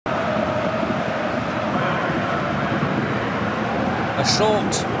A short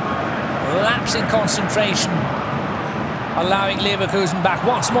lapse in concentration, allowing Leverkusen back.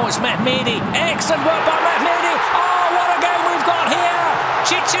 Once more, it's Matchday. Excellent work by Matchday. Oh, what a game we've got here!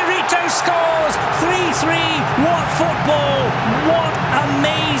 Chicharito scores 3-3. What football! What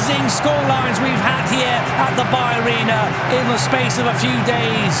amazing scorelines we've had here at the Bayer Arena in the space of a few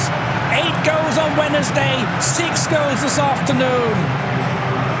days. 8 goals on Wednesday, 6 goals this afternoon.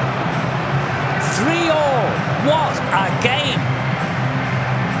 3-all. What a game!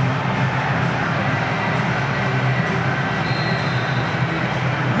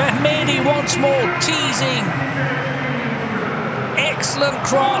 Matchday once more teasing. Excellent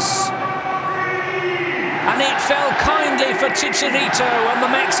cross. And it fell kindly for Chicharito, and the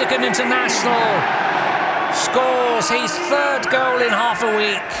Mexican international scores his 3rd goal in half a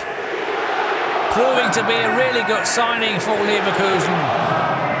week, proving to be a really good signing for Leverkusen.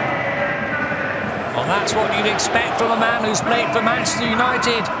 Well, that's what you'd expect from a man who's played for Manchester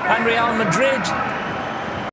United and Real Madrid.